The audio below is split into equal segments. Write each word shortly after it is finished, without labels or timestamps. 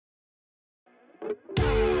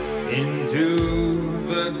Into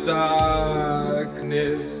the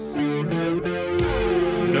darkness,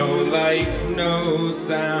 no light, no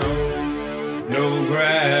sound, no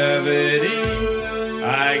gravity.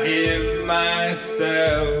 I give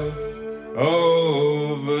myself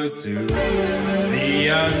over to the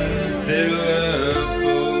unfillable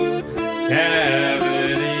cavity.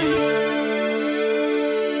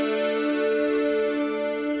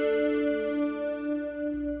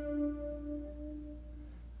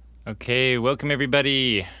 Okay, welcome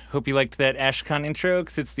everybody. Hope you liked that AshCon intro,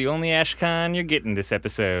 because it's the only AshCon you're getting this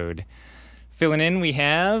episode. Filling in, we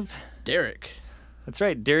have... Derek. That's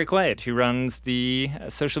right, Derek Wyatt, who runs the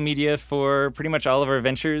social media for pretty much all of our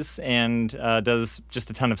ventures and does just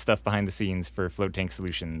a ton of stuff behind the scenes for Float Tank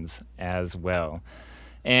Solutions as well.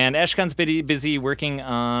 And AshCon's busy working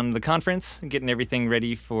on the conference, getting everything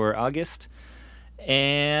ready for August.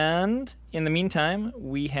 And in the meantime,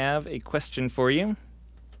 we have a question for you.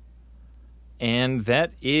 And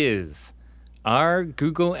that is, are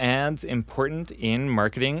Google Ads important in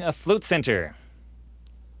marketing a float center?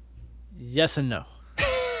 Yes and no.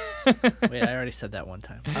 Wait, I already said that one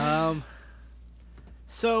time.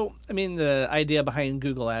 So, I mean, the idea behind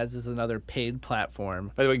Google Ads is another paid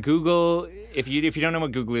platform. By the way, Google, if you don't know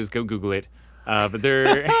what Google is, go Google it. But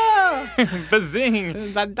they're...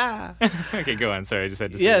 Bazing! Okay, go on. Sorry, I just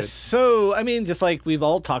had to say Yes, that. so, I mean, just like we've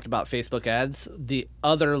all talked about Facebook ads, the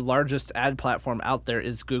other largest ad platform out there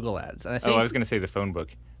is Google Ads. And I think, I was going to say the phone book.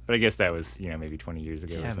 But I guess that was, maybe 20 years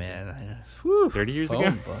ago. Yeah, or man. 30 years phone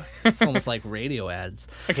ago? book. It's almost like radio ads.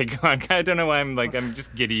 Okay, go on. I don't know why I'm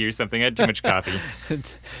just giddy or something. I had too much coffee.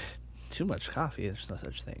 Too much coffee. There's no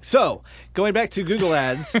such thing. So, going back to Google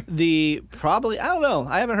Ads, I don't know.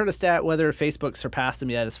 I haven't heard a stat whether Facebook surpassed them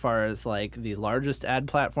yet as far as like the largest ad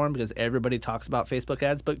platform, because everybody talks about Facebook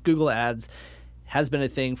ads, but Google Ads has been a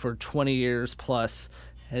thing for 20 years plus,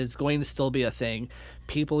 is going to still be a thing.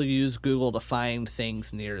 People use Google to find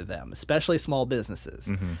things near them, especially small businesses.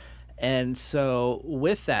 Mm-hmm. And so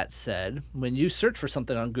with that said, when you search for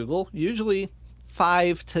something on Google, usually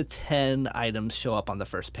 5 to 10 items show up on the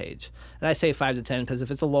first page. And I say 5 to 10 because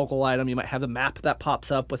if it's a local item, you might have a map that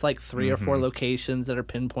pops up with like 3 or 4 locations that are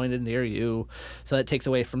pinpointed near you. So that takes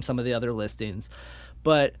away from some of the other listings.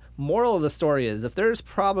 But moral of the story is, if there's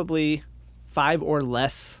probably 5 or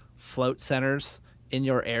less float centers in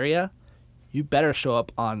your area, you better show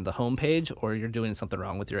up on the homepage or you're doing something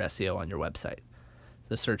wrong with your SEO on your website.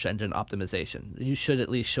 The search engine optimization. You should at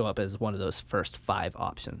least show up as one of those first 5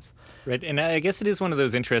 options. Right, and I guess it is one of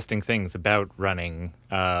those interesting things about running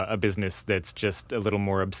a business that's just a little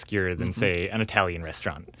more obscure than, say, an Italian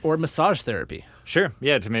restaurant. Or massage therapy. Sure,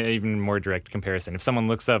 yeah, to make even more direct comparison. If someone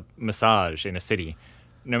looks up massage in a city,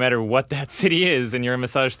 no matter what that city is, and you're a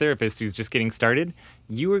massage therapist who's just getting started,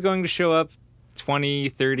 you are going to show up 20,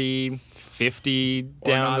 30, 50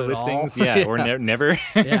 down the listings. Yeah, or never.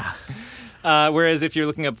 Yeah. Whereas if you're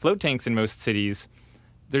looking up float tanks in most cities,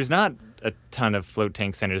 there's not a ton of float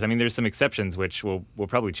tank centers. I mean, there's some exceptions, which we'll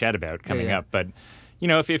probably chat about coming up. But,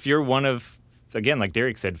 if you're one of, again, like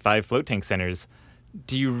Derek said, 5 float tank centers,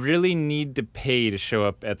 do you really need to pay to show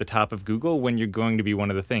up at the top of Google when you're going to be one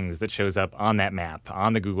of the things that shows up on that map,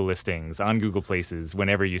 on the Google listings, on Google Places,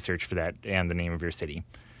 whenever you search for that and the name of your city?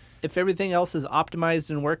 If everything else is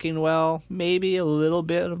optimized and working well, maybe a little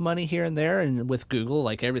bit of money here and there. And with Google,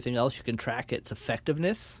 like everything else, you can track its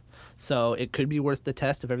effectiveness. So it could be worth the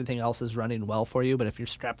test if everything else is running well for you. But if you're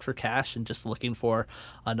strapped for cash and just looking for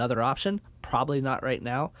another option, probably not right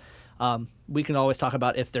now. We can always talk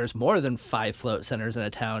about if there's more than 5 float centers in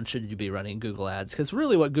a town, should you be running Google Ads? Because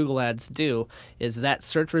really what Google Ads do is that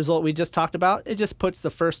search result we just talked about, it just puts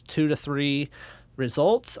the first 2 to 3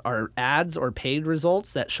 results are ads or paid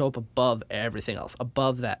results that show up above everything else,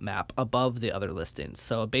 above that map, above the other listings.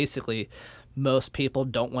 So basically, most people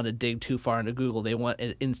don't want to dig too far into Google. They want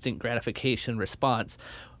an instant gratification response.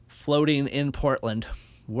 Floating in Portland,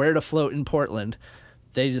 where to float in Portland,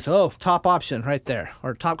 they just, top option right there,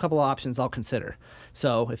 or top couple of options I'll consider.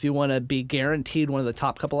 So if you want to be guaranteed one of the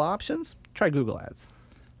top couple of options, try Google Ads.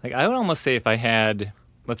 Like, I would almost say if I had,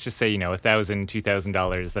 let's just say, $1,000,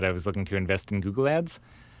 $2,000 that I was looking to invest in Google Ads,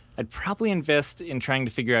 I'd probably invest in trying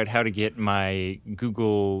to figure out how to get my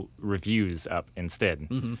Google reviews up instead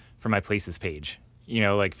for my Places page.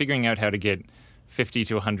 Like figuring out how to get 50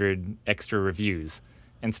 to 100 extra reviews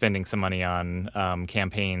and spending some money on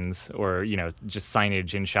campaigns or, just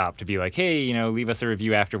signage in shop to be like, hey, leave us a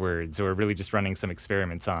review afterwards, or really just running some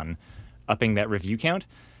experiments on upping that review count.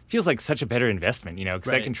 Feels like such a better investment,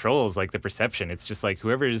 because that controls like the perception. It's just like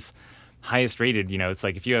whoever's highest rated, it's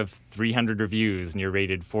like if you have 300 reviews and you're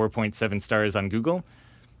rated 4.7 stars on Google,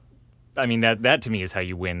 I mean, that to me is how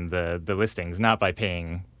you win the listings, not by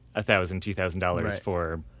paying $1,000, $2,000 Right.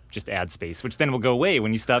 for just ad space, which then will go away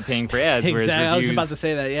when you stop paying for ads. Whereas Exactly. I was reviews about to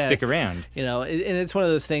say that, yeah. stick around. You know, and it's one of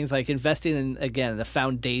those things like investing in, again, the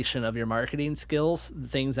foundation of your marketing skills,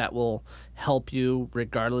 things that will help you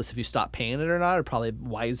regardless if you stop paying it or not, are probably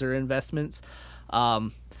wiser investments.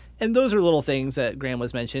 And those are little things that Graham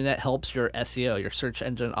was mentioning that helps your SEO, your search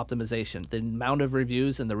engine optimization. The amount of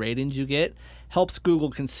reviews and the ratings you get helps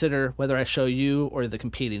Google consider whether I show you or the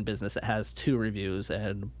competing business that has 2 reviews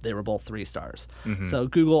and they were both 3 stars. So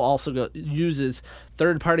Google also uses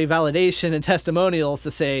third-party validation and testimonials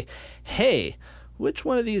to say, hey, which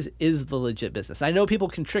one of these is the legit business? I know people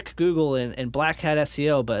can trick Google and black hat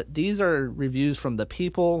SEO, but these are reviews from the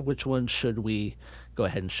people. Which one should we go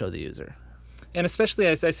ahead and show the user? And especially,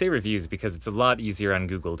 I say reviews because it's a lot easier on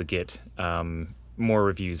Google to get more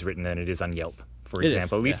reviews written than it is on Yelp, for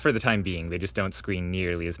example. At least for the time being. They just don't screen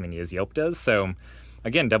nearly as many as Yelp does. So,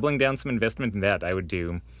 again, doubling down some investment in that I would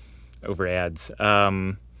do over ads.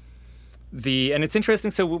 And it's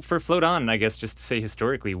interesting. So for Float On, I guess just to say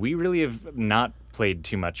historically, we really have not played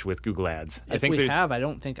too much with Google Ads. I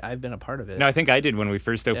don't think I've been a part of it. No, I think I did when we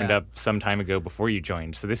first opened up some time ago before you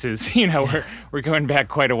joined. So this is, we're going back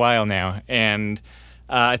quite a while now. And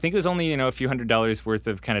I think it was only, a few $100s worth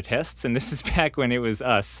of kind of tests. And this is back when it was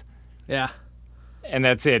us. Yeah. And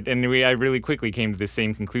that's it. And I really quickly came to the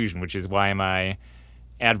same conclusion, which is why am I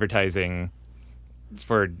advertising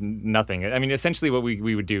for nothing? I mean, essentially what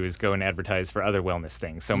we would do is go and advertise for other wellness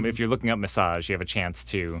things. So if you're looking up massage, you have a chance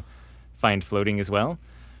to find floating as well.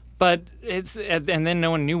 But and then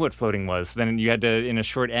no one knew what floating was. Then you had to, in a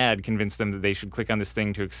short ad, convince them that they should click on this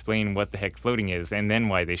thing to explain what the heck floating is and then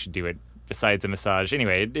why they should do it besides a massage.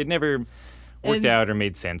 Anyway, it never worked out or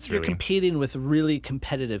made sense, really. You're competing with really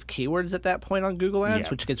competitive keywords at that point on Google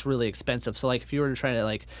Ads, which gets really expensive. So, like, if you were to try to,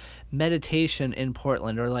 like, meditation in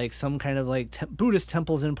Portland or, like, some kind of, like, Buddhist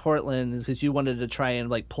temples in Portland because you wanted to try and,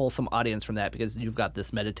 like, pull some audience from that because you've got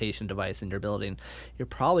this meditation device in your building, you're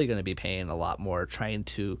probably going to be paying a lot more trying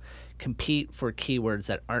to compete for keywords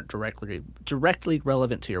that aren't directly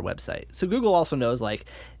relevant to your website. So Google also knows, like,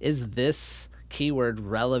 is this keyword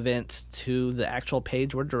relevant to the actual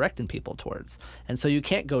page we're directing people towards? And so you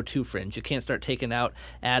can't go too fringe. You can't start taking out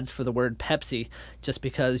ads for the word Pepsi just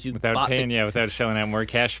because you without shelling out more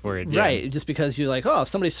cash for it. Right, just because you like, oh, if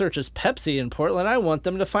somebody searches Pepsi in Portland, I want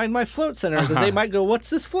them to find my float center because they might go, what's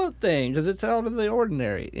this float thing? Because it's out of the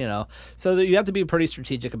ordinary, So that you have to be pretty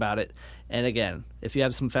strategic about it. And again, if you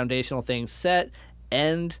have some foundational things set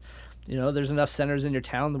and there's enough centers in your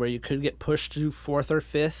town where you could get pushed to 4th or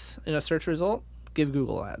 5th in a search result, give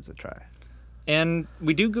Google Ads a try. And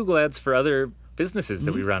we do Google Ads for other businesses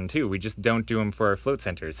that we run, too. We just don't do them for our float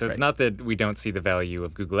centers. So it's not that we don't see the value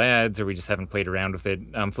of Google Ads or we just haven't played around with it.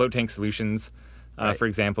 Float Tank Solutions, for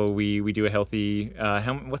example, we do a healthy...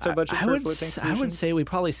 what's our budget for Float Tank Solutions? I would say we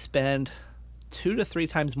probably spend 2 to 3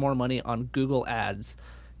 times more money on Google Ads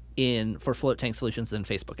for Float Tank Solutions than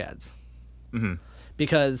Facebook ads.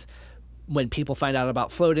 Because when people find out about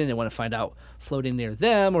floating, they want to find out floating near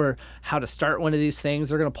them or how to start one of these things,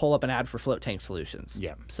 they're going to pull up an ad for Float Tank Solutions.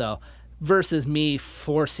 Yeah. So versus me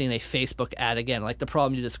forcing a Facebook ad again, like the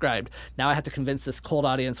problem you described. Now I have to convince this cold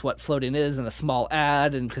audience what floating is in a small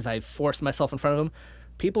ad, and because I forced myself in front of them,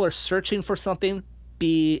 people are searching for something,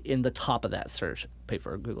 be in the top of that search, pay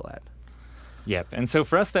for a Google ad. Yep. And so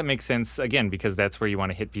for us, that makes sense, again, because that's where you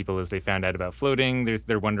want to hit people as they found out about floating.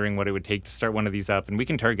 They're wondering what it would take to start one of these up, and we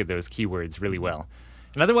can target those keywords really well.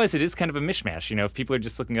 And otherwise, it is kind of a mishmash. If people are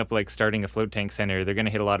just looking up, like, starting a float tank center, they're going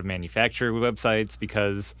to hit a lot of manufacturer websites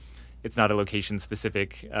because it's not a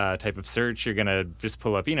location-specific type of search. You're going to just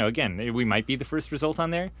pull up, again, we might be the first result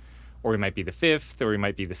on there, or we might be the 5th, or we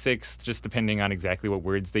might be the 6th, just depending on exactly what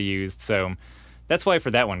words they used. So that's why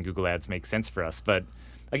for that one, Google Ads makes sense for us. But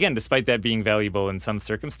again, despite that being valuable in some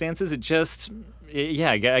circumstances, I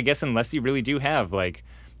guess unless you really do have like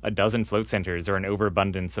a dozen float centers or an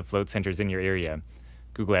overabundance of float centers in your area,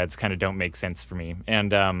 Google Ads kind of don't make sense for me.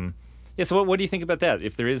 And so what do you think about that?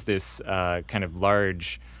 If there is this kind of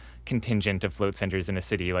large contingent of float centers in a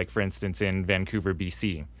city, like for instance in Vancouver,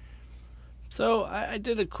 BC. So I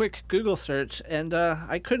did a quick Google search and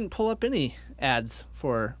I couldn't pull up any ads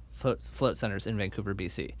for float centers in Vancouver,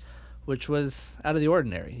 BC. Which was out of the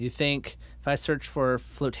ordinary. You think if I search for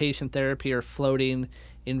flotation therapy or floating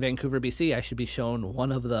in Vancouver, BC, I should be shown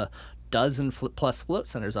one of the dozen plus float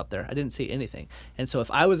centers up there. I didn't see anything. And so if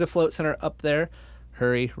I was a float center up there,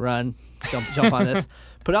 hurry, run, jump on this,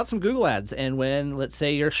 put out some Google ads. And when, let's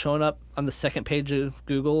say, you're showing up on the second page of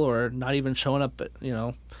Google or not even showing up,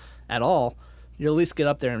 at all, you'll at least get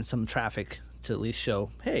up there in some traffic to at least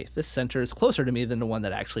show, hey, this center is closer to me than the one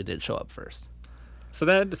that actually did show up first. So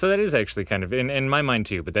that is actually kind of in my mind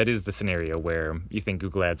too, but that is the scenario where you think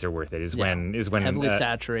Google Ads are worth it is when heavily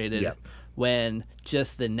saturated, yeah. when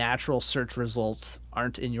just the natural search results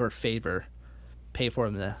aren't in your favor. Pay for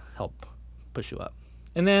them to help push you up.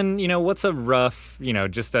 And then, what's a rough,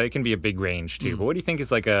 just it can be a big range too, but what do you think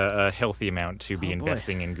is like a healthy amount to be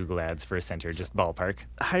investing in Google Ads for a center, just ballpark?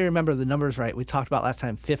 I remember the numbers right. We talked about last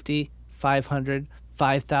time, 50, 500,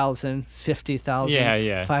 5,000, 50,000,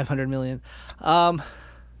 yeah. 500 million. Call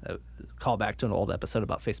back to an old episode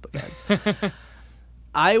about Facebook ads.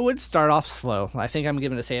 I would start off slow. I think I'm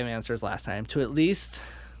giving the same answer as last time, to at least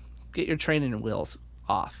get your training wheels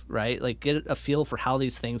off, right? Like get a feel for how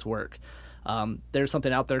these things work. There's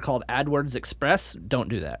something out there called AdWords Express. Don't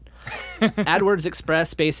do that. AdWords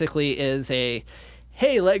Express basically is hey,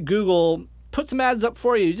 let Google put some ads up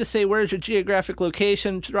for you. You just say, where's your geographic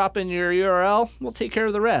location? Drop in your URL. We'll take care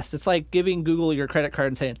of the rest. It's like giving Google your credit card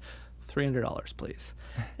and saying, $300, please.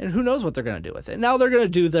 And who knows what they're going to do with it. Now they're going to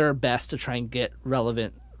do their best to try and get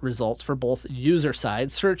relevant results for both user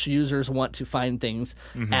sides. Search users want to find things,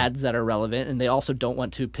 ads that are relevant, and they also don't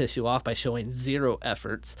want to piss you off by showing zero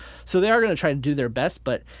efforts. So they are going to try to do their best,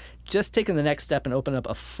 but just taking the next step and open up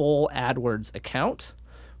a full AdWords account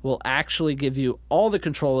will actually give you all the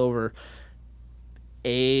control over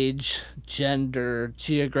age, gender,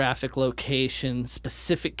 geographic location,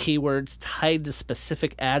 specific keywords tied to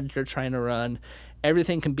specific ads you're trying to run.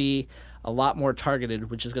 Everything can be a lot more targeted,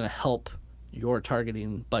 which is going to help your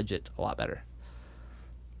targeting budget a lot better.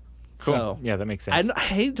 Cool. So, yeah, that makes sense. I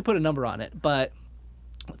hate to put a number on it, but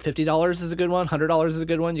 $50 is a good one. $100 is a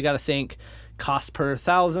good one. You got to think cost per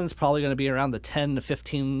thousand is probably going to be around the $10 to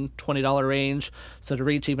 $15, $20 range. So to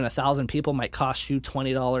reach even 1,000 people might cost you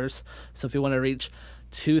 $20. So if you want to reach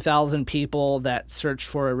 2,000 people that search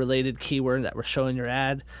for a related keyword that we're showing your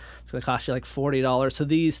ad, it's going to cost you like $40. So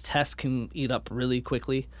these tests can eat up really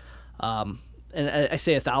quickly. And I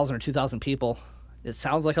say 1,000 or 2,000 people. It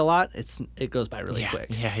sounds like a lot. It goes by really quick.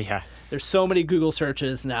 Yeah. There's so many Google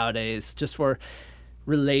searches nowadays just for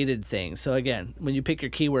related things. So again, when you pick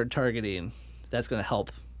your keyword targeting, that's going to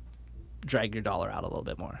help drag your dollar out a little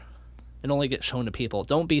bit more and only get shown to people.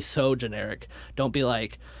 Don't be so generic. Don't be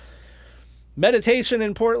like, meditation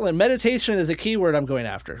in Portland. Meditation is a keyword I'm going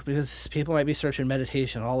after because people might be searching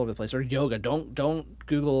meditation all over the place, or yoga. Don't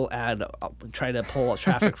Google ad try to pull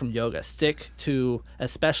traffic from yoga. Stick to,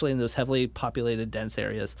 especially in those heavily populated, dense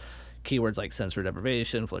areas, keywords like sensory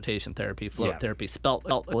deprivation, flotation therapy, float therapy, spelt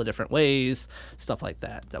all different ways, stuff like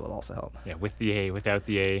that. That would also help. Yeah, with the A, without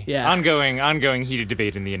the A. Yeah. Ongoing heated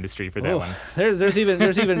debate in the industry for that one. There's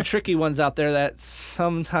even tricky ones out there that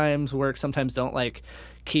sometimes work, sometimes don't, like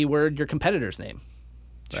keyword your competitor's name.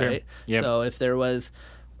 Sure. Right? Yep. So if there was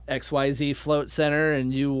XYZ Float Center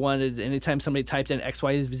and you wanted, anytime somebody typed in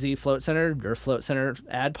XYZ Float Center, your Float Center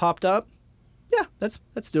ad popped up. Yeah, that's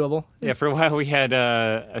doable. Yeah, for a while we had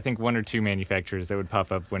I think one or two manufacturers that would pop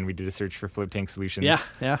up when we did a search for float tank solutions.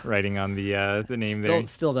 Yeah. Writing on the name there.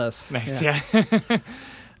 Still does. Nice. Yeah.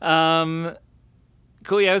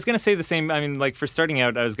 Cool. Yeah, I was gonna say the same. I mean, like for starting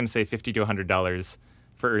out, I was gonna say $50 to $100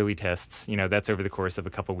 for early tests. That's over the course of a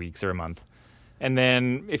couple weeks or a month. And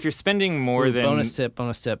then if you're spending more than... Bonus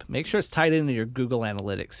tip. Make sure it's tied into your Google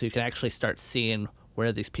Analytics so you can actually start seeing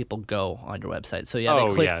where these people go on your website. So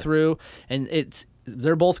they click through, and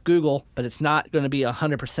they're both Google, but it's not going to be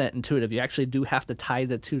 100% intuitive. You actually do have to tie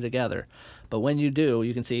the two together. But when you do,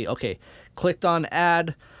 you can see, okay, clicked on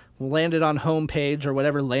ad, landed on home page or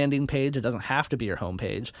whatever landing page. It doesn't have to be your home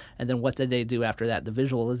page. And then what did they do after that? The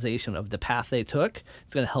visualization of the path they took.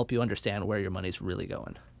 It's going to help you understand where your money's really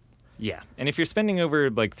going. Yeah, and if you're spending over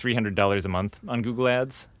like $300 a month on Google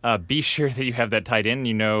Ads, be sure that you have that tied in.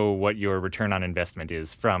 You know what your return on investment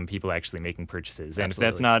is from people actually making purchases. And Absolutely.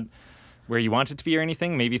 if that's not where you want it to be or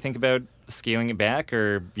anything, maybe think about scaling it back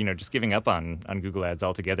or just giving up on Google Ads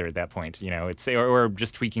altogether at that point. It's or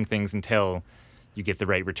just tweaking things until you get the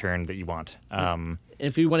right return that you want.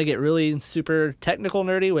 If you want to get really super technical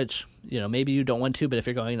nerdy, which maybe you don't want to, but if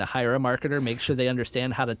you're going to hire a marketer, make sure they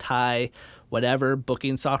understand how to tie whatever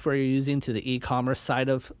booking software you're using to the e-commerce side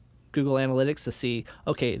of Google Analytics to see,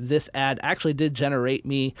 okay, this ad actually did generate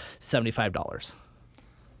me $75.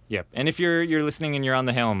 Yep. And if you're listening and you're on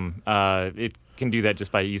the helm, it can do that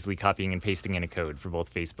just by easily copying and pasting in a code for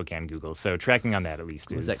both Facebook and Google. So tracking on that at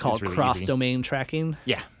least is that called really cross-domain tracking?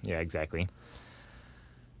 Yeah, exactly.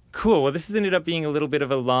 Cool. Well, this has ended up being a little bit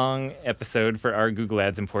of a long episode for our Google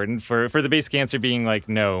Ads important, for the basic answer being like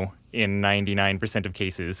no in 99% of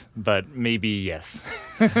cases, but maybe yes.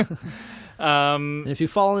 And if you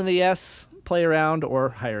fall into yes, play around or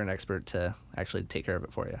hire an expert to actually take care of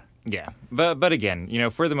it for you. Yeah, but again,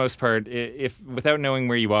 for the most part, if without knowing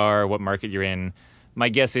where you are, what market you're in, my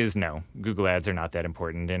guess is no, Google ads are not that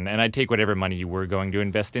important, and I'd take whatever money you were going to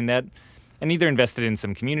invest in that, and either invest it in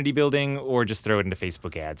some community building or just throw it into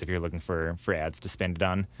Facebook ads if you're looking for ads to spend it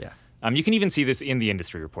on. Yeah. You can even see this in the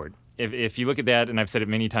industry report. If you look at that, and I've said it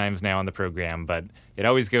many times now on the program, but it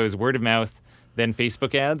always goes word of mouth, then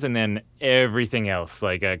Facebook ads, and then everything else,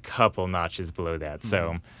 like a couple notches below that.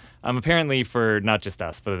 So apparently for not just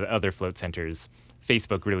us, but other float centers,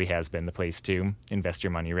 Facebook really has been the place to invest your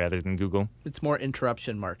money rather than Google. It's more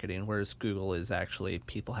interruption marketing, whereas Google is actually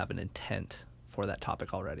people have an intent for that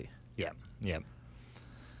topic already. Yeah.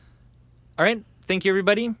 All right. Thank you,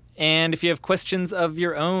 everybody. And if you have questions of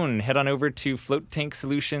your own, head on over to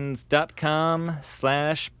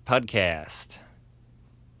floattanksolutions.com/podcast.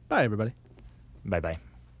 Bye, everybody. Bye-bye.